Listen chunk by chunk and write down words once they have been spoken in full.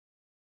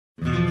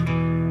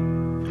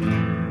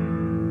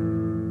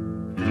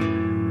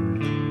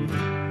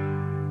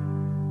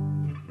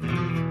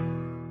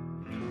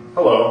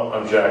Hello,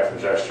 I'm Jack from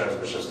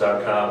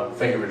Jackstransmissions.com.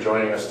 Thank you for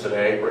joining us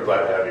today. We're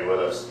glad to have you with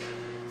us.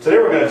 Today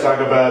we're going to talk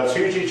about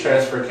 2G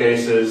transfer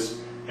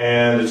cases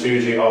and the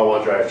 2G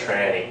all-wheel drive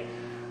tranny.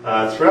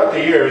 Throughout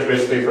the years,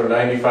 basically from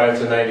 95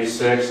 to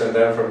 96 and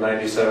then from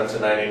 97 to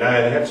 99,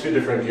 they had two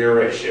different gear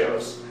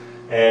ratios.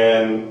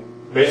 And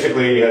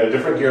basically you had a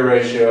different gear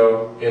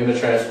ratio in the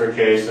transfer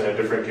case and a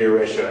different gear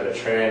ratio in the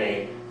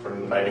tranny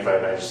from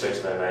 95, 96,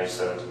 and then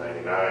 97 to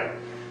 99.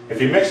 If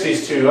you mix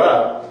these two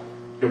up,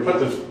 you'll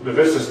put the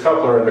viscous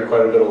coupler under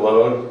quite a bit of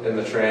load in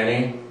the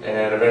tranny,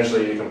 and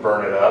eventually you can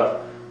burn it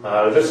up.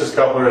 The viscous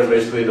coupler is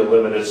basically the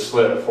limited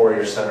slip for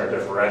your center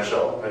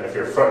differential, and if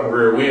your front and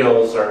rear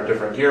wheels are a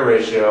different gear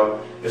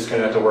ratio, it's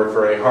going to have to work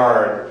very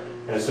hard.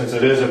 And since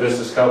it is a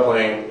viscous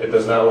coupling, it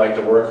does not like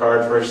to work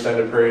hard for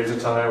extended periods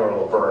of time, or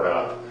it'll burn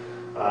up.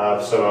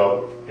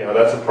 So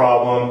that's a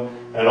problem.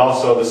 And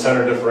also the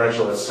center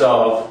differential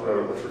itself,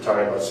 which we're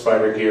talking about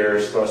spider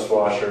gears, thrust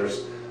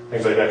washers,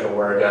 things like that can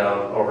wear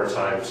down over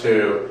time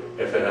too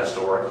if it has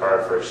to work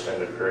hard for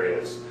extended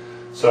periods.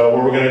 So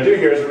what we're going to do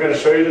here is we're going to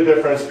show you the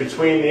difference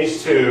between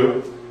these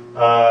two,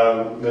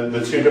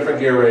 the two different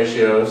gear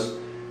ratios,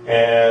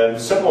 and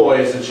simple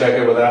ways to check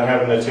it without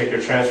having to take your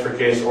transfer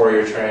case or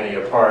your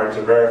tranny apart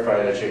to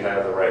verify that you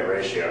have the right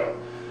ratio.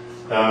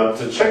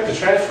 To check the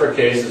transfer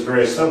case is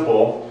very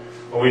simple.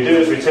 What we do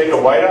is we take a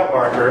whiteout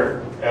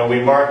marker and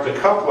we mark the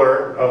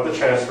coupler of the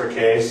transfer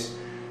case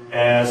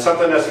and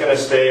something that's going to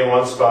stay in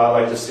one spot,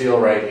 like the seal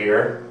right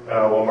here.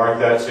 We'll mark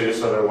that too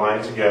so they're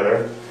lined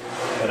together.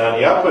 And on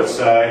the output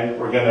side,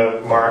 we're going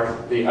to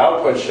mark the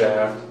output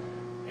shaft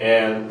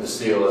and the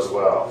seal as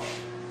well.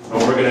 And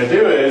what we're going to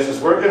do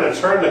is we're going to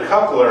turn the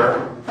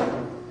coupler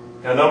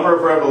a number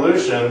of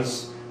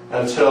revolutions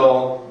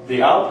until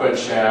the output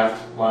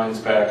shaft lines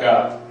back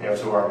up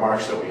to our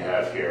marks that we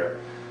have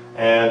here.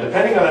 And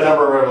depending on the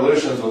number of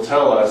revolutions will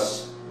tell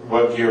us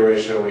what gear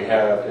ratio we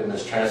have in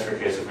this transfer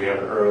case, if we have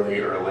an early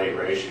or a late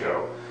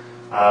ratio.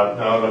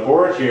 Now on the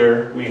board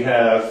here we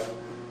have,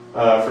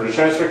 for the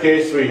transfer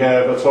case, we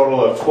have a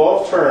total of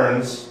 12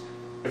 turns.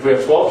 If we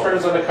have 12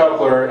 turns on the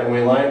coupler and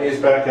we line these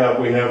back up,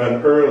 we have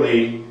an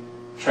early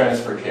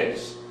transfer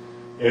case.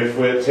 If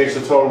it takes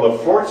a total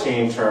of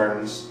 14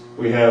 turns,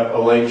 we have a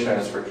late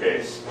transfer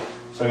case.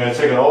 So I'm going to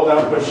take an old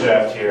output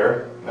shaft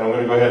here, and I'm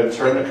going to go ahead and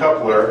turn the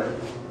coupler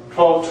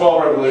 12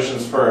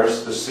 revolutions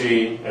first to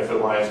see if it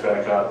lines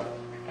back up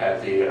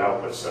at the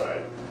output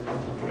side.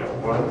 We got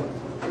 1,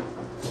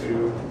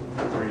 2,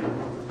 3,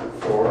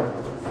 4,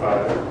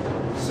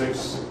 5,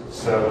 6,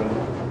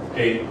 7,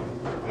 8,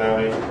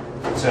 9,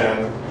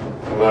 10,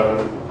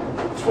 11,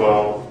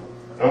 12.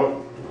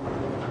 Oh,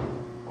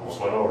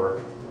 almost went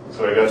over.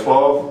 So we got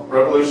 12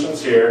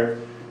 revolutions here.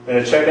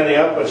 Then check on the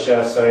output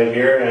shaft side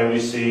here, and we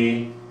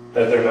see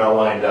that they're now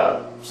lined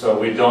up. So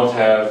we don't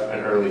have an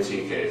early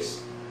T case.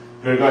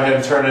 We're going to go ahead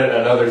and turn it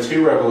another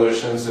 2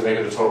 revolutions to make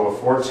it a total of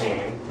 14.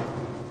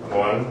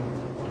 1,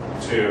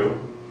 2,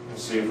 and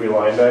see if we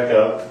line back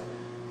up.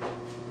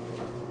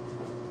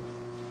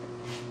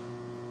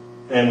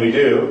 And we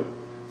do.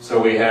 So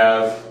we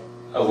have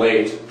a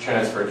late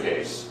transfer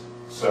case.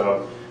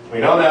 So we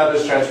know now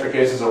this transfer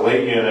case is a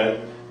late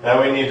unit.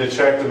 Now we need to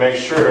check to make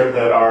sure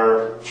that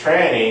our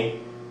tranny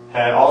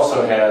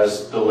also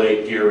has the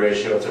late gear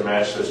ratio to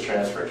match this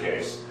transfer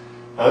case.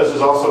 Now this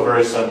is also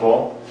very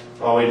simple.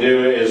 All we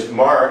do is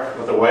mark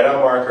with a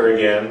whiteout marker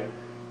again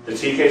the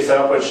T-case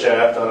output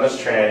shaft on this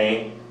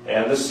tranny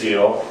and the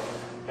seal,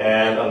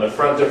 and on the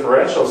front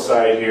differential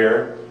side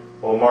here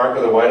we'll mark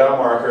with a whiteout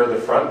marker the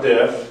front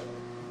diff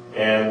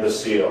and the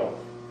seal.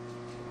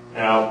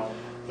 Now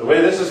the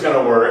way this is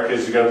going to work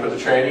is you've got to put the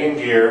tranny in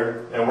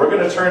gear, and we're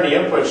going to turn the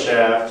input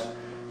shaft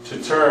to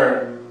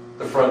turn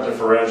the front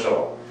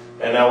differential.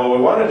 And now what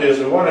we want to do is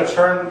we want to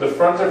turn the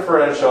front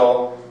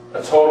differential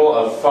a total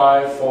of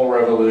 5 full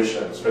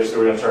revolutions. Basically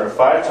we're going to turn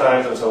 5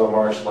 times until the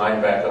marks line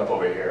back up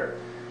over here.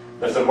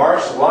 If the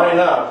marks line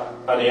up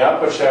on the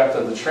output shaft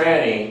of the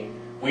tranny,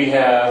 we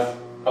have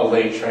a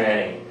late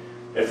tranny.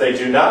 If they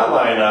do not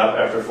line up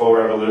after 5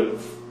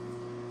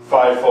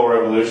 full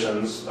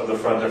revolutions of the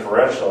front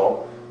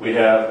differential, we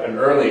have an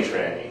early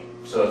tranny.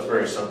 So it's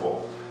very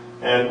simple.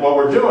 And what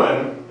we're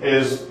doing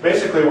is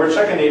basically we're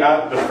checking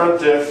the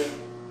front diff,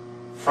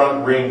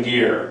 front ring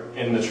gear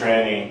in the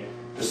tranny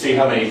to see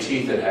how many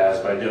teeth it has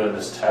by doing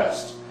this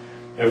test.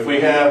 If we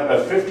have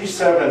a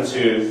 57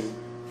 tooth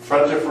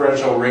front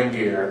differential ring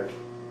gear,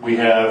 we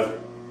have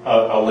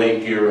a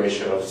late gear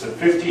ratio. If it's a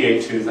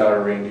 58 tooth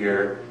outer ring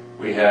gear,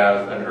 we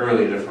have an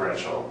early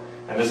differential.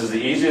 And this is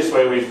the easiest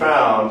way we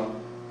found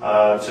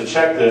to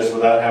check this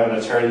without having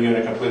to tear the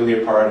unit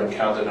completely apart and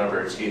count the number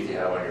of teeth you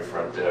have on your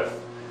front diff.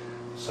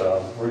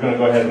 So we're going to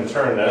go ahead and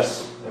turn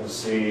this and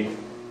see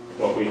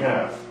what we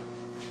have.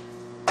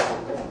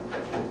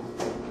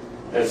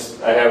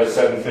 I have it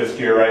set in 5th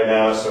gear right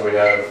now, so we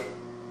have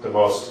the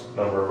most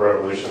number of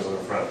revolutions on the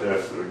front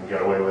diff that we can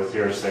get away with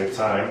here to save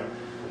time.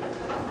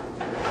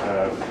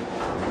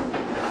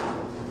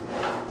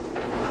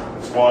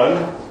 It's 1,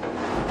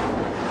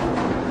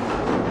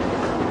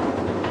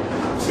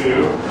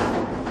 2,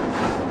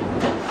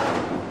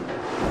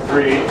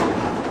 3,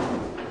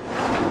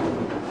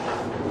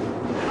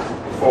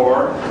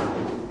 4.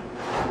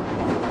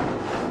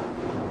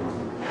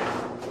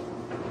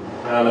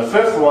 Now the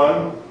fifth one,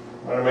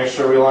 I'm going to make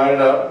sure we line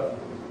it up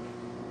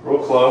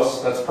real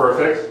close. That's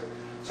perfect.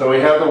 So we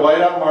have the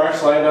whiteout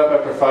marks lined up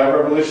after 5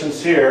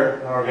 revolutions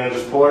here. Now we're going to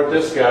just pull our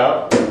disc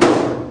out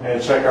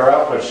and check our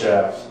output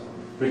shafts.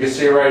 We can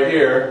see right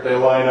here they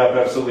line up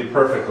absolutely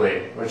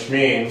perfectly, which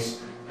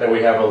means that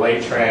we have a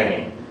late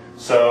tranny.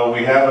 So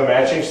we have a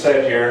matching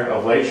set here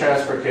of late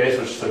transfer case,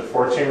 which took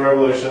 14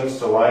 revolutions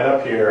to line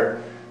up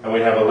here, and we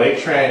have a late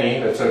tranny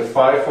that took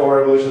 5 full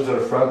revolutions of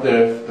the front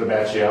diff to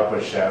match the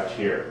output shaft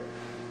here.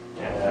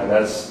 And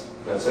that's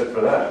it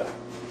for that.